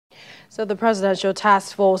So the Presidential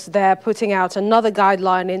Task Force there putting out another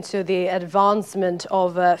guideline into the advancement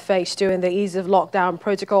of phase 2 in the ease of lockdown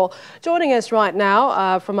protocol. Joining us right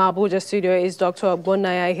now from our Abuja studio is Dr.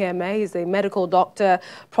 Ogbonnaya Iheme. He's the medical doctor,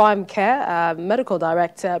 Prime Care, medical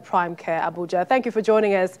director, Prime Care Abuja. Thank you for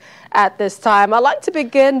joining us at this time. I'd like to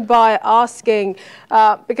begin by asking,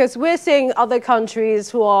 because we're seeing other countries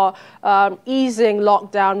who are easing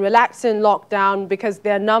lockdown, relaxing lockdown because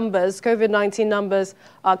their numbers, COVID-19 numbers,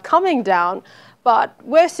 are coming down, but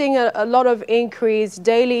we're seeing a lot of increase,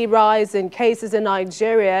 daily rise in cases in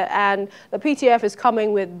Nigeria, and the PTF is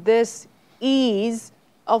coming with this ease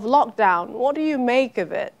of lockdown. What do you make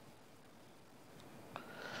of it?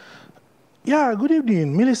 Yeah, good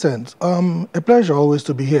evening, Millicent. A pleasure always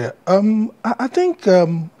to be here. I think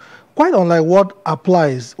quite unlike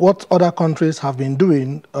what other countries have been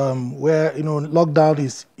doing, where the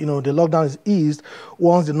lockdown is eased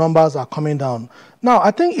once the numbers are coming down. Now,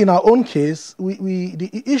 I think in our own case,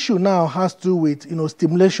 the issue now has to do with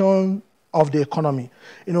stimulation of the economy.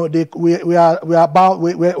 We are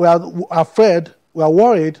afraid. We are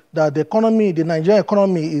worried that the Nigerian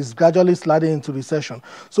economy is gradually sliding into recession.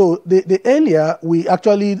 So the earlier we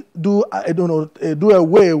actually do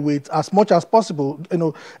away with as much as possible,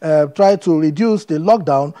 try to reduce the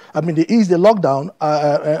lockdown. Ease the lockdown.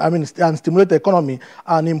 And stimulate the economy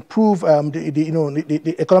and improve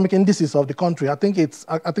the economic indices of the country. I think that's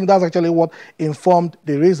actually what informed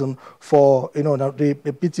the reason for the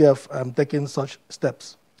PTF taking such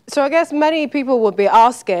steps. So I guess many people would be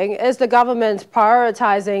asking, is the government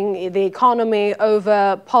prioritizing the economy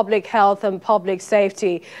over public health and public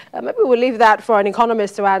safety? Maybe we'll leave that for an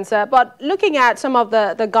economist to answer. But looking at some of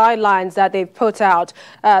the guidelines that they've put out,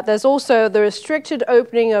 there's also the restricted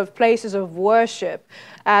opening of places of worship.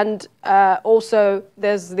 And also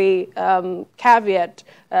there's the caveat,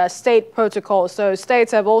 state protocol. So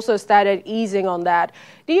states have also started easing on that.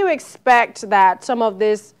 Do you expect that some of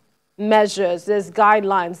these measures, these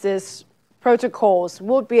guidelines, these protocols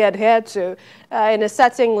would be adhered to in a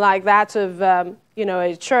setting like that of, a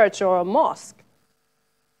church or a mosque?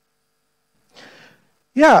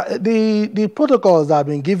 Yeah, the protocols that have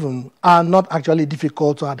been given are not actually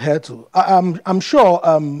difficult to adhere to. I'm sure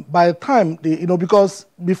by the time because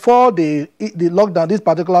before the lockdown, this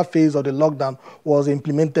particular phase of the lockdown was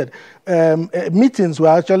implemented, meetings were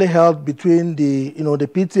actually held between the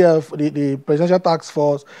PTF, the Presidential Task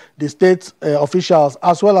Force, the state officials,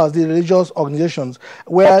 as well as the religious organizations,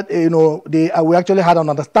 where we actually had an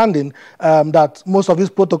understanding that most of these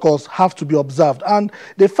protocols have to be observed. And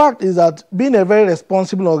the fact is that being a very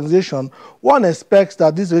responsible organization, one expects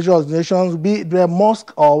that these religious organizations, be they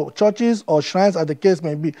mosques or churches or shrines, as the case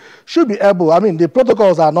may be, should be able. The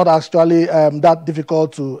protocols are not actually that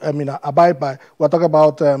difficult to abide by. We're talking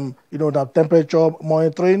about the temperature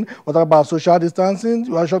monitoring. We're talking about social distancing.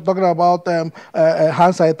 We're talking about hand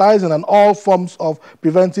sanitizing and all forms of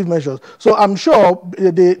preventive measures. So I'm sure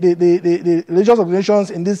the religious organizations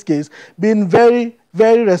in this case, being very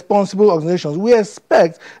responsible organizations, we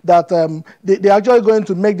expect that they're actually going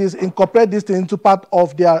to incorporate this thing into part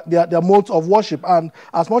of their modes of worship, and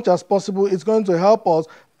as much as possible, it's going to help us,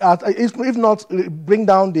 if not bring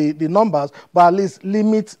down the numbers, but at least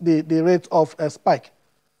limit the rate of spike.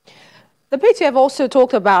 The PTF also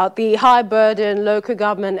talked about the high-burden local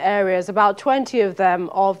government areas, about 20 of them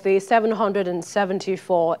of the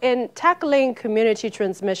 774. In tackling community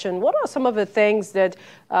transmission, what are some of the things that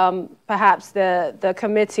perhaps the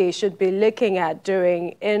committee should be looking at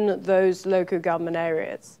doing in those local government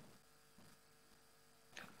areas?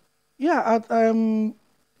 Yeah,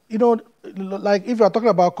 like if you're talking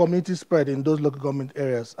about community spread in those local government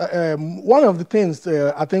areas, one of the things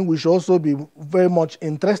I think we should also be very much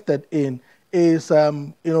interested in is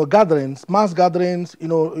gatherings, mass gatherings.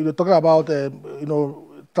 You're talking about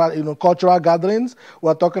cultural gatherings.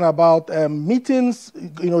 We're talking about meetings,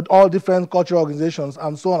 all different cultural organizations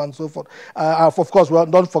and so on and so forth. Of course,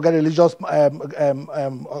 don't forget religious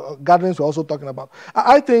gatherings we're also talking about.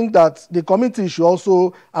 I think that the committee should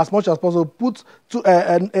also, as much as possible, put to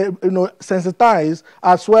sensitize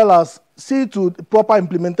as well as see to the proper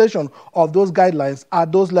implementation of those guidelines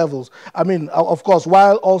at those levels. Of course,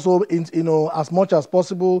 while also, as much as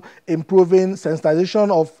possible, improving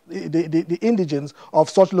sensitization of the indigents of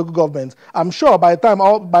such local governments. I'm sure by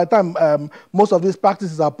the time most of these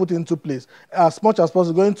practices are put into place, as much as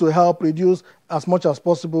possible, going to help reduce as much as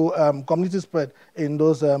possible community spread in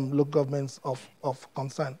those local governments of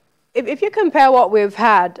concern. If you compare what we've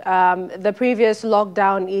had, the previous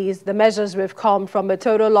lockdown ease, the measures we've come from a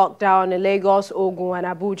total lockdown in Lagos, Ogun and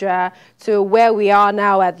Abuja to where we are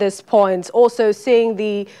now at this point, also seeing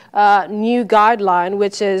the new guideline,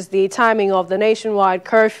 which is the timing of the nationwide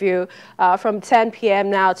curfew from 10 p.m.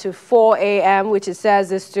 now to 4 a.m., which it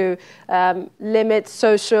says is to limit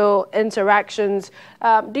social interactions.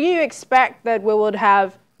 Do you expect that we would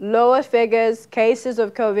have lower figures, cases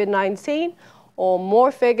of COVID-19, or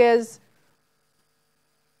more figures?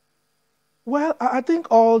 Well, I think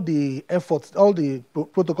all the efforts, all the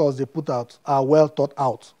protocols they put out are well thought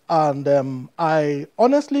out. And I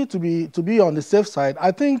honestly, to be on the safe side,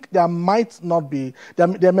 I think there might not be,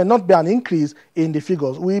 there may not be an increase in the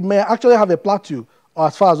figures. We may actually have a plateau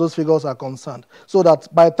as far as those figures are concerned, so that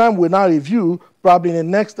by the time we now review, probably in the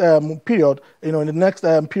next period, in the next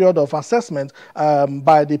period of assessment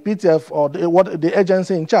by the PTF or the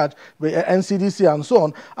agency in charge, the NCDC and so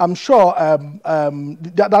on, I'm sure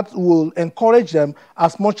that will encourage them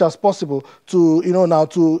as much as possible to, now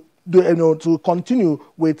to do, to continue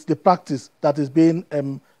with the practice that is being,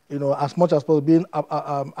 as much as possible being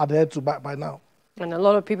adhered to by now. And a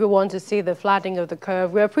lot of people want to see the flattening of the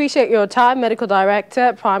curve. We appreciate your time, Medical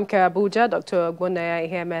Director, Prime Care Abuja, Dr. Ogbonnaya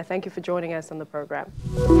Iheme. Thank you for joining us on the program.